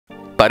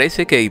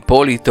Parece que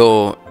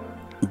Hipolito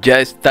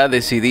ya está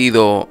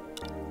decidido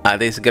a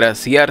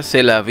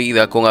desgraciarse la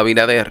vida con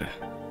Abinader.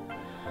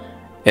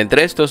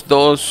 Entre estos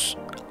dos,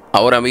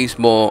 ahora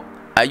mismo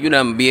hay un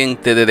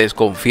ambiente de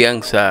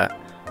desconfianza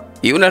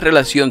y una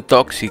relación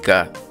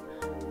tóxica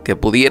que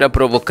pudiera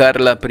provocar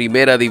la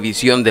primera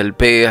división del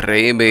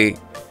PRM,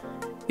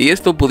 y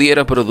esto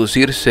pudiera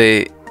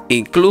producirse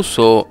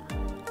incluso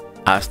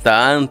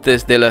hasta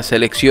antes de las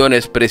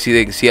elecciones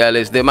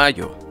presidenciales de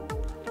mayo.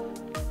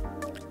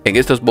 En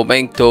estos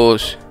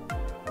momentos,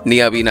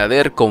 ni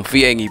Abinader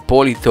confía en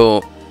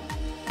Hipolito,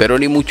 pero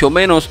ni mucho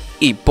menos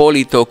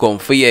Hipolito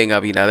confía en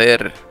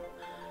Abinader.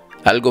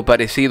 Algo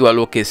parecido a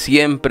lo que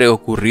siempre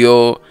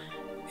ocurrió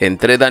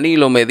entre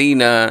Danilo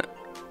Medina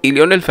y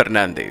Leonel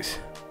Fernández.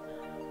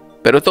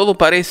 Pero todo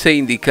parece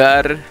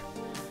indicar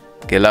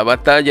que la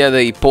batalla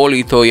de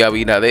Hipolito y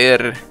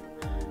Abinader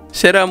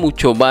será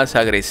mucho más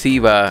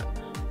agresiva,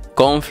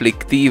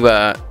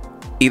 conflictiva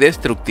y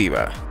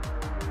destructiva.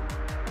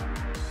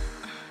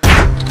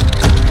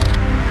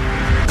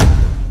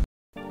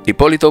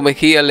 Hipolito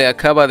Mejia le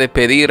acaba de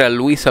pedir a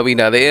Luis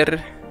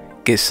Abinader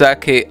que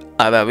saque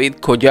a David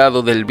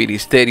Collado del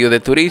Ministerio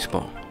de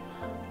Turismo,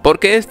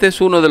 porque este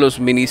es uno de los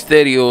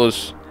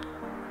ministerios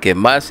que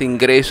más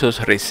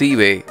ingresos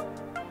recibe.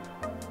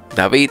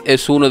 David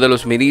es uno de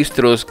los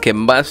ministros que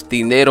más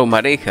dinero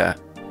maneja,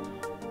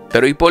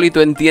 pero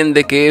Hipolito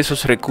entiende que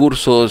esos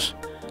recursos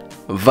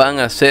van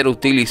a ser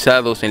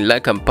utilizados en la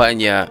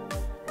campaña,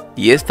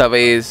 y esta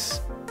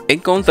vez en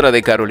contra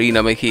de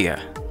Carolina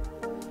Mejia.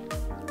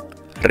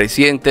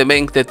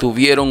 Recientemente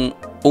tuvieron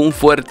un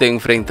fuerte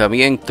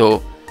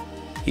enfrentamiento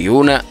y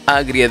una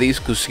agria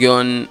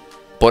discusión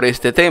por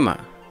este tema,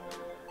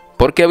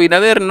 porque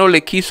Abinader no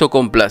le quiso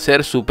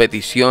complacer su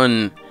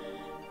petición,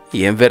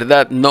 y en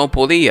verdad no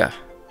podía,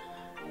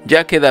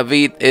 ya que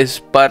David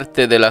es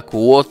parte de la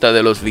cuota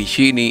de los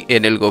Viene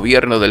en el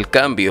gobierno del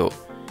cambio,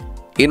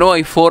 y no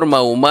hay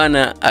forma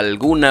humana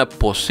alguna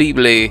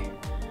posible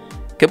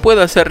que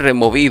pueda ser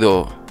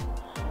removido,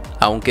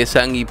 aunque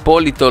San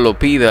Hipolito lo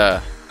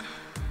pida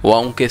o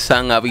aunque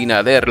San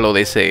Abinader lo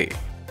desee.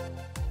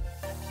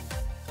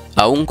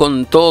 Aún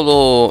con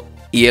todo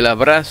y el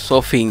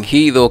abrazo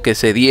fingido que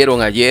se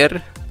dieron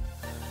ayer,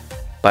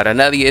 para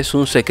nadie es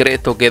un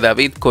secreto que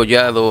David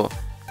Collado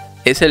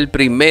es el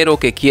primero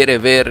que quiere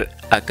ver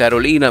a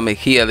Carolina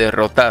Mejia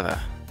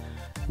derrotada,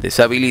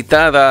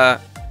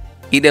 deshabilitada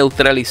y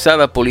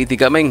neutralizada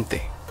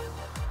políticamente.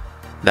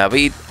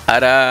 David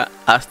hará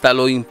hasta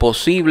lo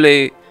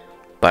imposible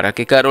para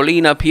que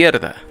Carolina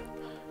pierda,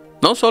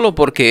 no solo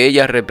porque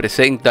ella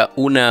representa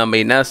una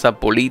amenaza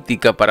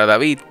política para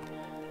David,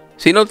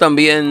 sino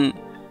también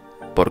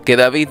porque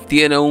David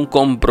tiene un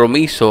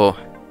compromiso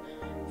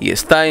y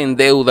está en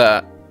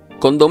deuda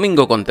con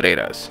Domingo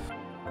Contreras.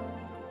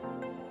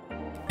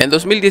 En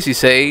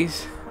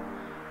 2016,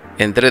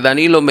 entre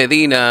Danilo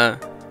Medina,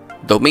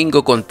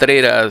 Domingo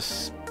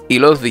Contreras y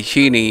los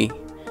Viene,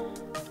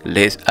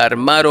 les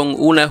armaron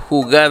una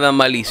jugada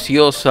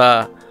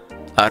maliciosa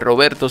a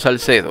Roberto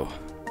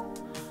Salcedo.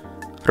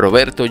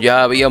 Roberto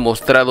ya había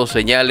mostrado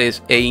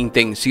señales e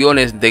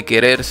intenciones de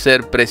querer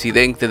ser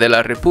presidente de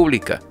la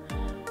República,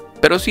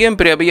 pero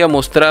siempre había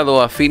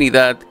mostrado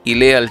afinidad y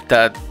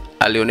lealtad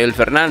a Leonel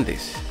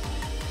Fernández.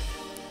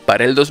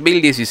 Para el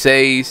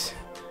 2016,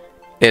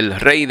 el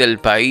rey del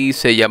país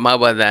se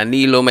llamaba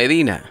Danilo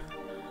Medina.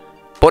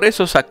 Por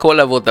eso sacó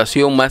la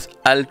votación más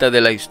alta de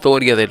la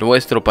historia de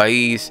nuestro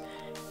país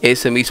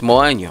ese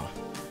mismo año.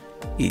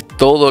 Y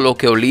todo lo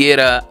que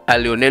oliera a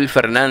Leonel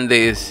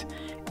Fernández,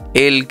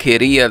 él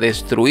quería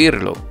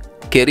destruirlo,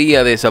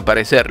 quería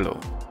desaparecerlo.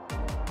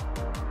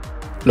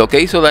 Lo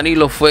que hizo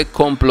Danilo fue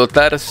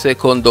complotarse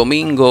con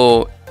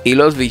Domingo y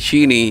los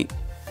Viene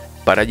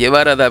para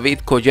llevar a David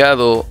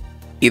Collado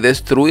y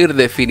destruir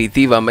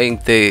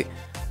definitivamente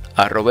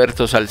a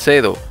Roberto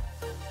Salcedo,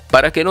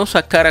 para que no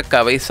sacara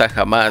cabeza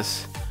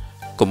jamás,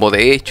 como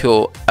de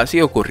hecho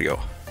así ocurrió.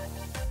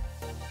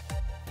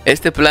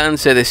 Este plan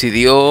se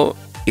decidió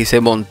y se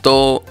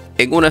montó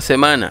en una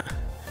semana,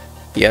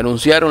 y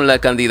anunciaron la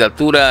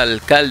candidatura a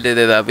alcalde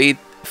de David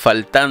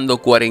faltando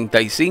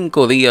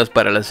 45 días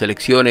para las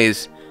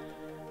elecciones,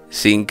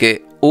 sin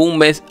que un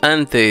mes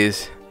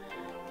antes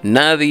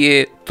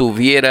nadie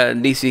tuviera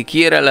ni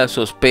siquiera la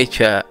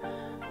sospecha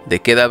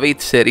de que David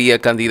sería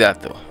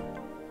candidato.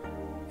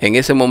 En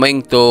ese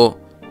momento,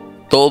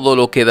 todo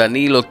lo que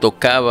Danilo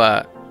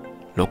tocaba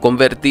lo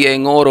convertía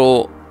en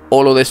oro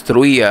o lo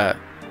destruía,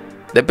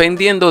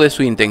 dependiendo de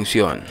su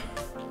intención.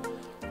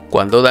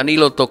 Cuando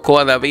Danilo tocó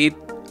a David,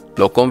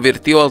 lo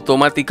convirtió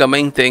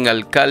automáticamente en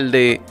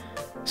alcalde,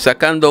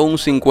 sacando un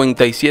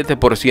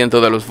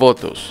 57% de los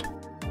votos,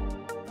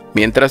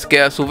 mientras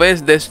que a su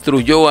vez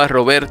destruyó a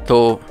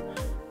Roberto,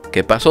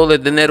 que pasó de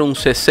tener un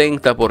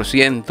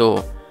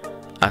 60%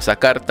 a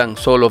sacar tan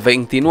solo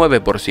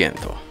 29%.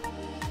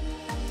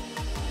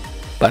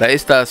 Para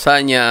esta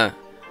hazaña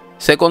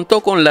se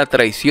contó con la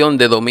traición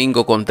de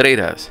Domingo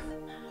Contreras,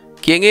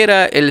 quien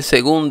era el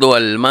segundo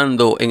al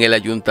mando en el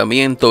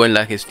ayuntamiento en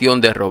la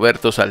gestión de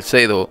Roberto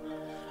Salcedo,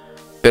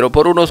 pero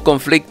por unos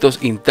conflictos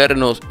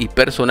internos y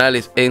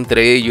personales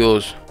entre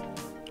ellos,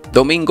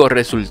 Domingo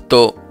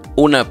resultó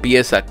una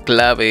pieza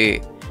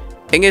clave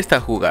en esta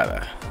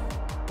jugada.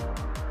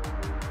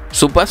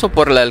 Su paso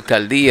por la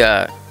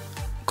alcaldía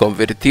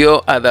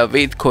convirtió a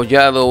David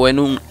Collado en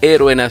un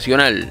héroe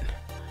nacional.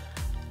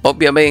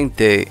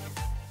 Obviamente,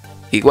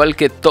 igual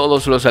que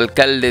todos los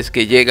alcaldes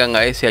que llegan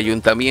a ese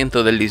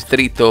ayuntamiento del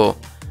distrito,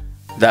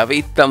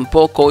 David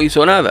tampoco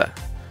hizo nada,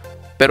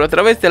 pero a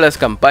través de las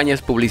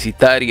campañas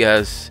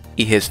publicitarias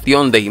y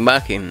gestión de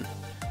imagen,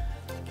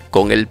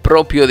 con el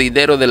propio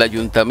dinero del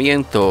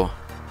ayuntamiento,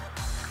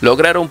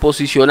 lograron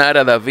posicionar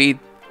a David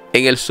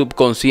en el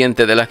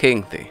subconsciente de la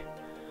gente,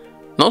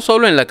 no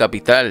solo en la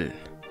capital,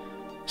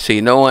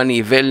 sino a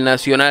nivel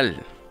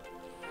nacional.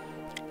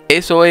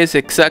 Eso es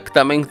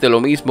exactamente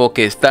lo mismo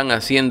que están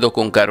haciendo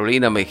con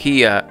Carolina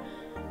Mejia,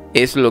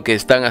 es lo que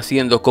están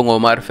haciendo con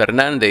Omar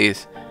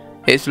Fernández,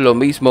 es lo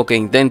mismo que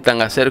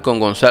intentan hacer con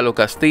Gonzalo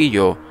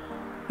Castillo,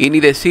 y ni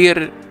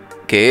decir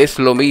que es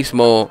lo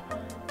mismo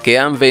que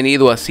han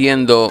venido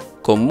haciendo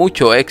con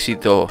mucho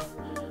éxito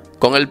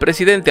con el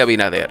presidente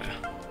Abinader.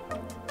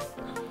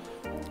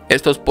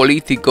 Estos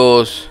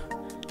políticos,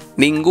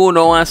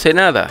 ninguno hace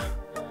nada,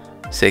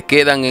 se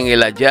quedan en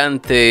el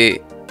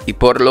allante y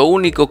por lo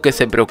único que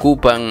se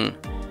preocupan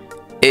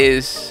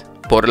es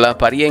por la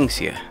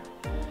apariencia,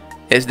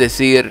 es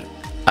decir,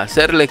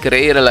 hacerle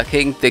creer a la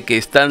gente que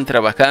están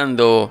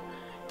trabajando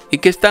y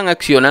que están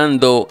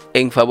accionando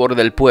en favor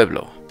del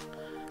pueblo.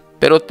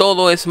 Pero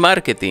todo es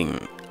marketing,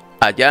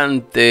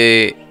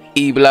 allante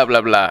y bla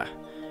bla bla,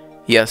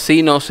 y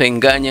así nos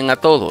engañan a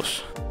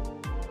todos.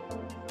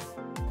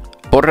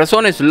 Por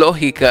razones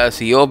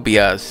lógicas y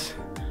obvias,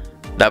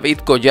 David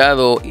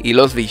Collado y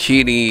los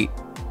Vicini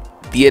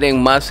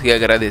tienen más que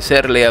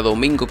agradecerle a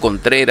Domingo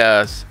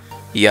Contreras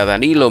y a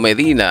Danilo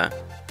Medina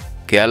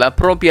que a la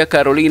propia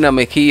Carolina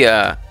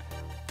Mejia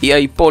y a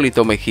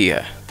Hipolito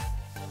Mejia.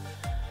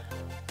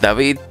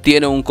 David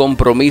tiene un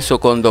compromiso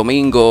con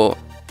Domingo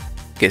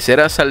que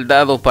será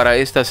saldado para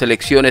estas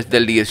elecciones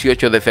del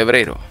 18 de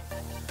febrero.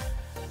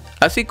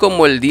 Así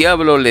como el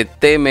diablo le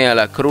teme a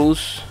la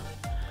cruz,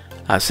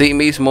 así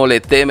mismo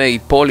le teme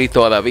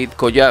Hipolito a David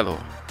Collado.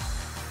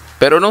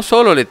 Pero no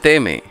solo le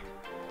teme,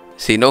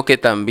 sino que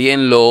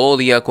también lo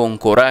odia con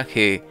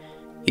coraje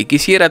y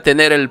quisiera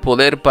tener el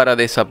poder para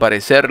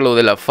desaparecerlo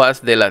de la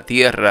faz de la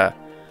tierra.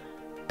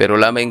 Pero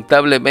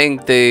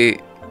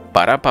lamentablemente,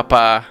 para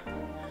papá,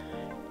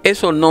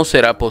 eso no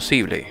será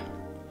posible.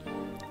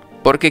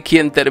 Porque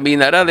quien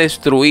terminará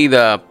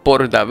destruida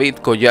por David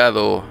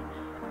Collado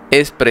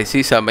es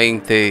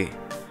precisamente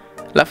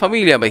la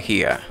familia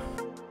Mejia.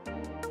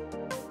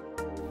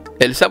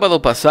 El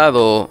sábado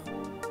pasado,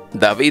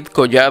 David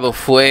Collado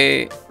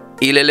fue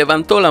y le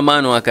levantó la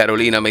mano a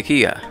Carolina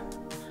Mejia.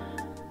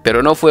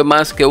 Pero no fue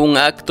más que un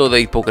acto de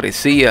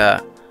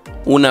hipocresía,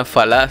 una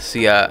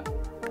falacia,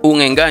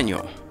 un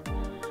engaño.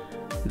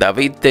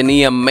 David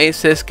tenía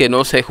meses que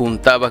no se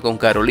juntaba con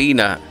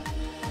Carolina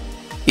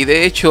y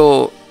de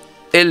hecho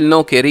él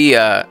no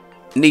quería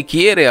ni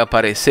quiere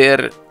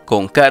aparecer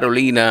con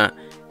Carolina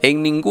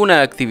en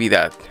ninguna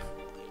actividad.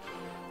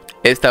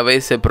 Esta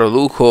vez se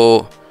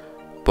produjo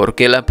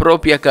porque la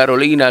propia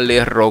Carolina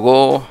le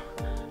rogó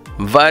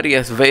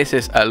varias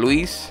veces a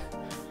Luis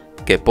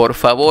que por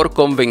favor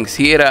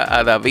convenciera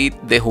a David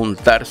de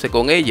juntarse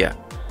con ella,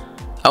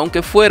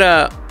 aunque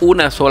fuera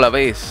una sola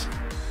vez,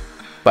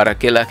 para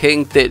que la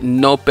gente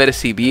no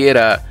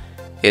percibiera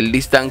el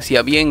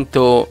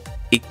distanciamiento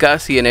y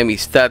casi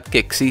enemistad que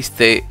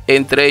existe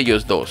entre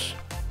ellos dos.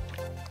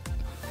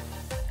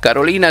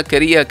 Carolina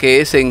quería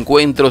que ese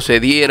encuentro se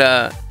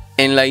diera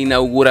en la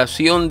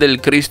inauguración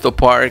del Cristo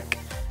Park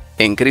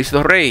en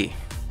Cristo Rey,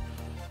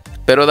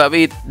 pero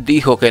David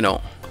dijo que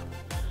no.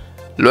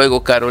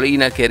 Luego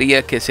Carolina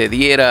quería que se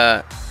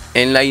diera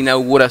en la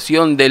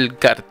inauguración del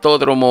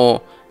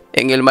cartódromo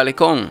en el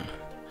Malecón,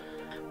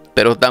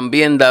 pero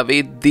también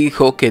David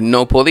dijo que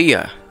no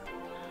podía.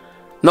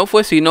 No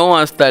fue sino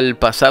hasta el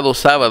pasado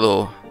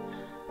sábado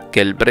que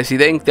el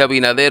presidente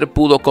Abinader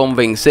pudo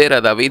convencer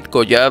a David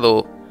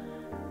Collado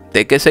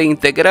de que se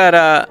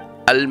integrara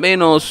al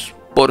menos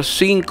por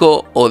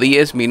 5 o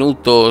 10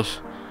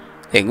 minutos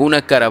en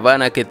una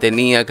caravana que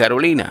tenía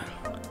Carolina.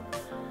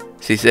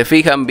 Si se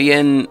fijan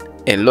bien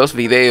en los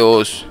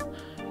videos,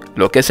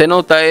 lo que se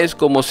nota es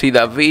como si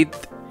David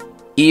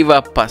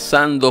iba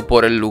pasando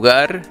por el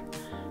lugar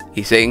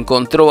y se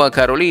encontró a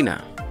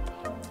Carolina.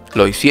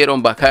 Lo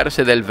hicieron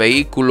bajarse del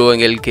vehículo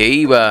en el que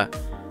iba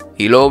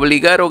y lo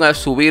obligaron a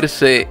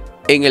subirse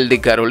en el de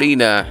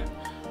Carolina,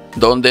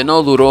 donde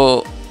no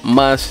duró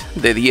más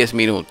de 10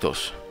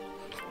 minutos.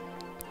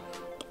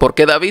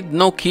 Porque David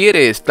no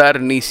quiere estar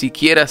ni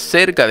siquiera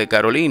cerca de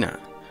Carolina.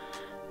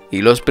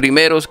 Y los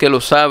primeros que lo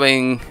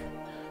saben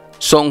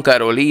son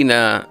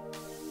Carolina,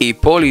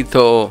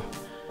 Hipolito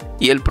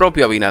y el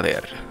propio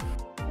Abinader.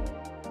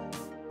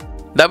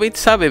 David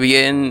sabe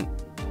bien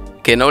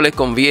que no le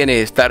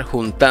conviene estar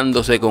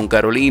juntándose con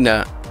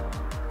Carolina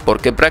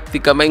porque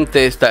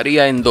prácticamente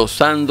estaría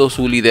endosando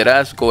su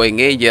liderazgo en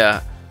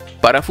ella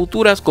para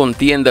futuras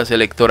contiendas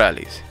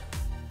electorales.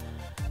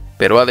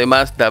 Pero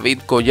además David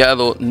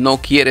Collado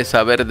no quiere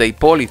saber de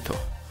Hipolito,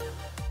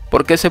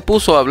 porque se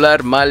puso a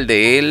hablar mal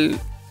de él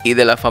y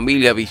de la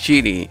familia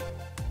Viene.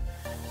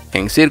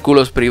 En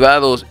círculos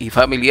privados y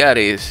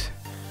familiares,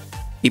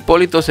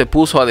 Hipolito se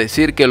puso a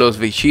decir que los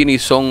Viene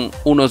son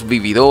unos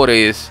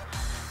vividores,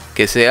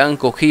 que se han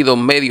cogido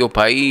medio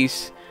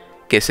país,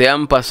 que se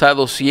han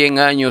pasado 100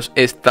 años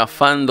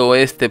estafando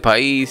este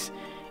país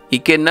y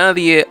que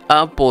nadie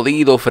ha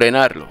podido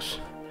frenarlos.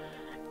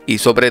 Y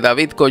sobre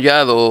David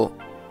Collado,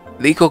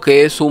 dijo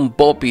que es un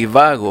popi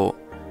vago,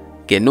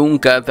 que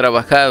nunca ha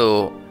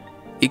trabajado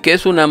y que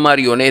es una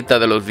marioneta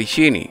de los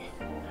Viene.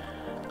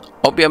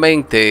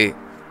 Obviamente,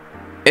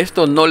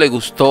 esto no le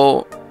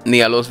gustó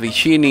ni a los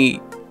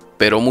Viene,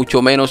 pero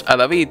mucho menos a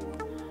David.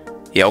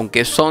 Y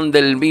aunque son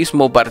del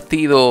mismo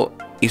partido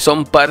y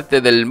son parte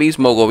del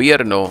mismo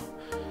gobierno,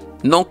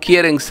 no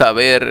quieren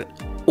saber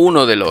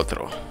uno del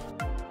otro.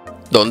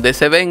 Donde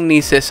se ven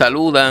ni se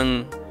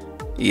saludan,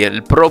 y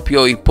el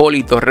propio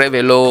Hipolito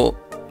reveló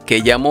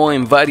que llamó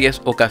en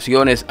varias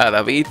ocasiones a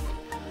David,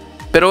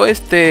 pero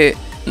este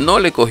no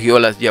le cogió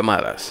las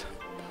llamadas.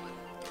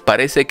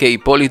 Parece que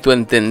Hipolito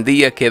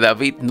entendía que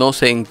David no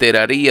se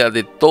enteraría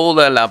de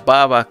toda la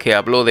baba que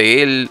habló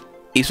de él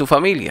y su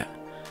familia.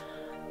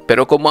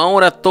 Pero como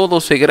ahora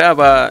todo se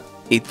graba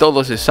y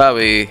todo se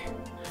sabe,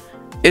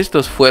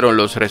 estos fueron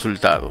los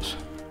resultados.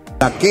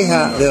 La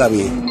queja de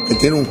David, que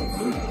tiene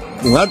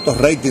un alto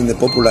rating de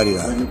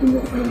popularidad,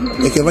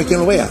 es que no hay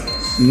quien lo vea,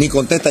 ni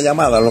contesta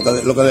llamadas,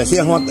 lo que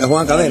decía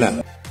Juan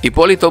Cadena.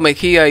 Hipolito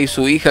Mejia y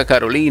su hija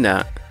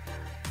Carolina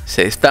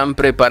se están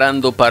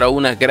preparando para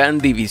una gran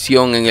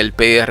división en el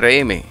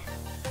PRM.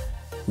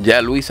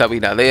 Ya Luis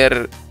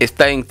Abinader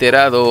está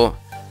enterado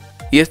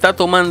y está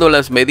tomando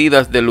las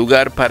medidas del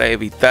lugar para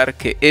evitar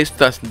que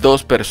estas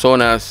dos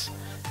personas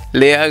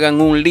le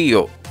hagan un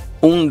lío,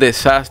 un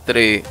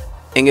desastre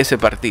en ese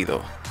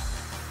partido.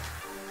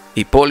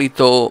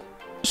 Hipolito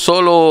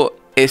solo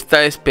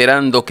está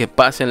esperando que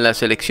pasen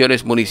las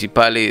elecciones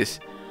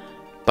municipales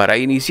para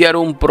iniciar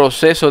un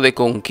proceso de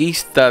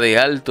conquista de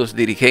altos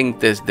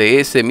dirigentes de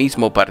ese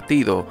mismo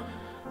partido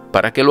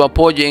para que lo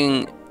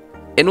apoyen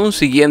en un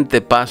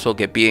siguiente paso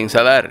que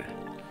piensa dar.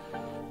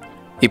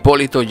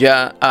 Hipolito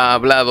ya ha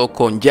hablado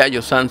con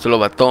Yayo Sanz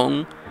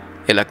Lobatón,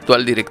 el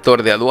actual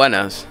director de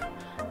aduanas.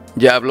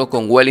 Ya habló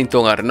con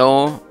Wellington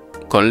Arnaud,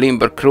 con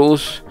Limber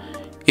Cruz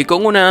y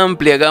con una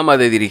amplia gama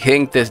de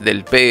dirigentes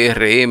del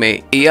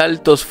PRM y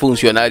altos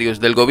funcionarios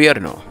del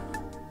gobierno.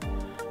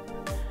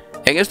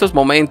 En estos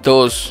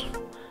momentos,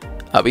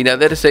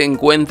 Abinader se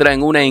encuentra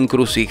en una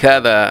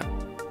encrucijada,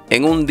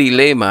 en un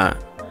dilema,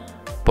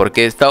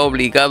 porque está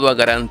obligado a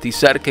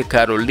garantizar que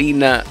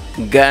Carolina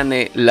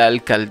gane la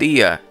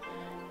alcaldía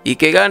y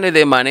que gane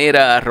de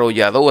manera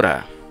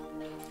arrolladora,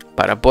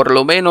 para por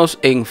lo menos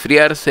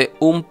enfriarse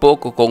un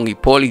poco con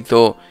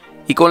Hipolito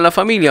y con la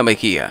familia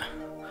Mejia.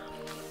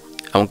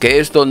 Aunque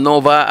esto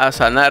no va a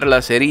sanar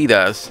las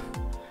heridas,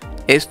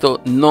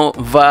 esto no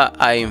va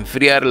a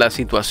enfriar la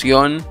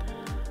situación,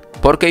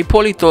 porque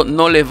Hipolito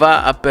no le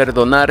va a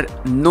perdonar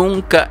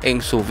nunca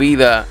en su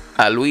vida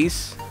a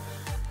Luis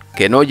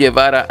que no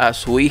llevara a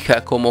su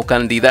hija como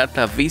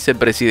candidata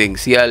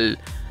vicepresidencial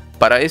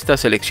para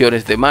estas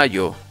elecciones de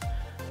mayo,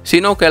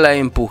 sino que la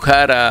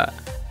empujara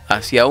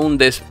hacia un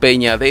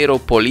despeñadero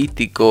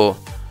político,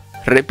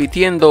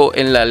 repitiendo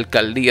en la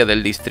alcaldía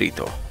del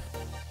distrito.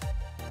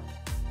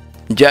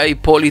 Ya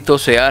Hipolito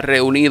se ha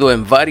reunido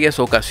en varias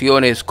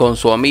ocasiones con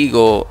su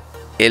amigo,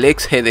 el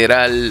ex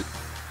general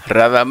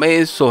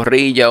Radamés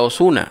Zorrilla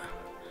Osuna,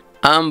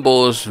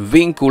 ambos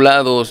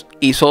vinculados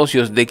y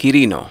socios de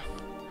Quirino.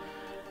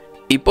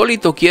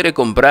 Hipolito quiere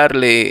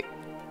comprarle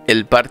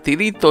el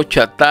partidito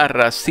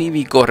chatarra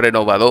cívico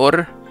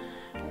renovador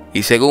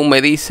y, según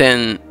me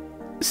dicen,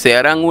 se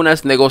harán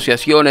unas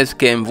negociaciones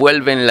que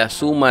envuelven la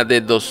suma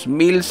de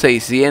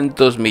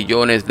 2.600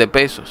 millones de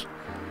pesos.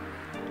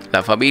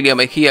 La familia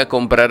Mejia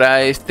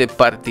comprará este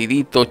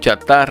partidito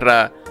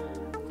chatarra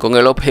con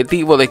el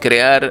objetivo de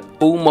crear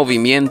un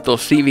movimiento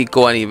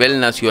cívico a nivel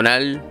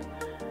nacional,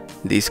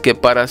 dizque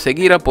para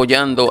seguir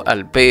apoyando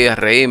al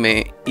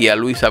PRM y a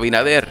Luis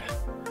Abinader.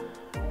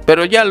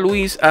 Pero ya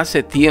Luis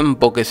hace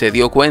tiempo que se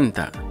dio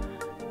cuenta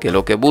que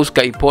lo que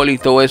busca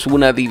Hipolito es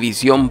una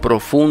división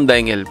profunda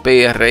en el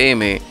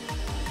PRM,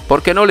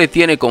 porque no le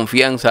tiene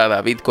confianza a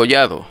David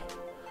Collado,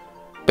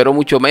 pero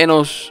mucho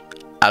menos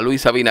a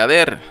Luis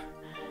Abinader,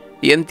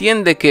 y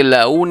entiende que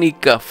la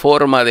única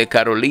forma de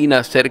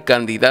Carolina ser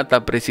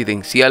candidata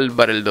presidencial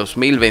para el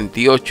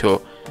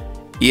 2028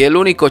 y el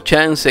único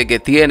chance que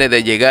tiene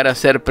de llegar a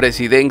ser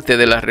presidente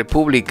de la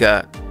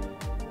República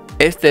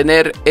es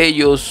tener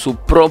ellos su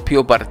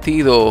propio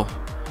partido,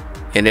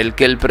 en el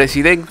que el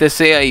presidente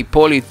sea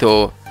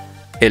Hipolito,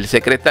 el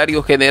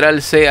secretario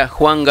general sea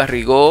Juan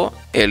Garrigó,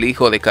 el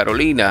hijo de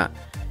Carolina,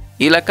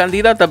 y la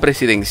candidata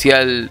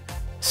presidencial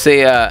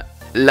sea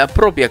la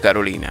propia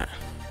Carolina.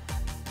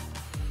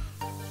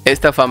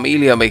 Esta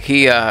familia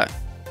Mejia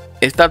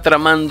está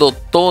tramando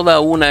toda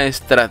una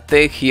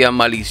estrategia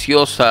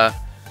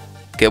maliciosa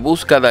que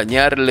busca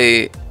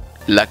dañarle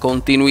la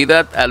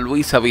continuidad a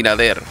Luis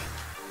Abinader,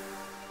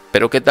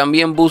 pero que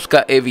también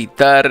busca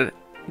evitar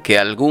que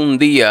algún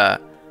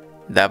día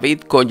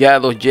David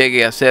Collado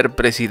llegue a ser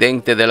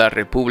presidente de la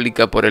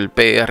República por el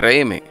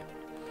PRM.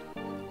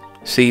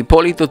 Si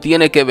Hipolito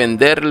tiene que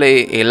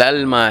venderle el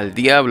alma al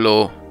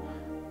diablo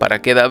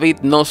para que David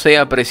no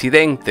sea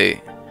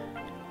presidente,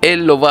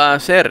 él lo va a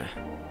hacer.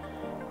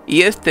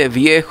 Y este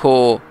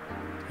viejo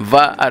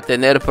va a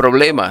tener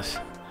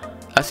problemas,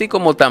 así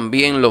como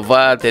también lo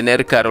va a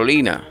tener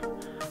Carolina,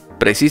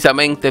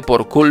 precisamente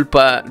por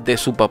culpa de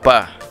su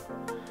papá.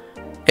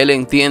 Él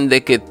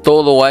entiende que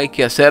todo hay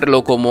que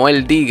hacerlo como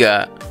él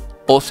diga,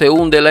 o se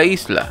hunde la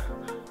isla,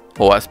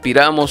 o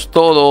aspiramos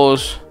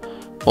todos,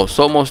 o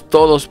somos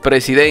todos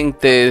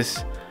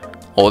presidentes,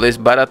 o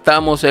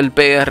desbaratamos el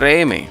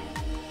PRM.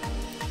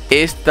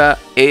 Esta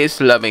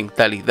es la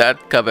mentalidad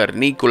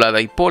cavernícola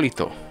de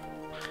Hipolito.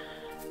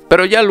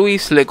 Pero ya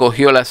Luis le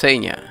cogió la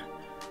seña,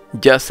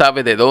 ya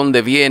sabe de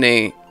dónde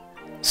viene,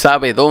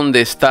 sabe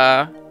dónde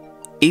está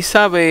y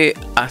sabe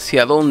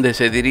hacia dónde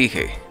se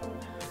dirige.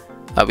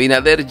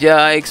 Abinader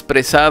ya ha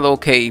expresado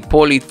que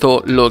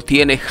Hipolito lo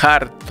tiene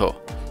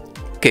harto,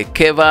 que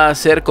qué va a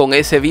hacer con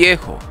ese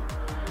viejo.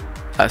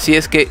 Así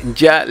es que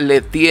ya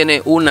le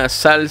tiene una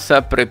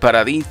salsa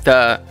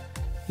preparadita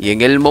y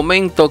en el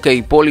momento que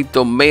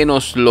Hipolito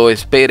menos lo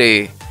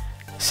espere,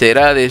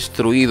 será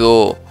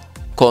destruido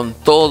con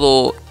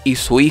todo y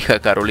su hija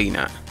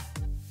Carolina.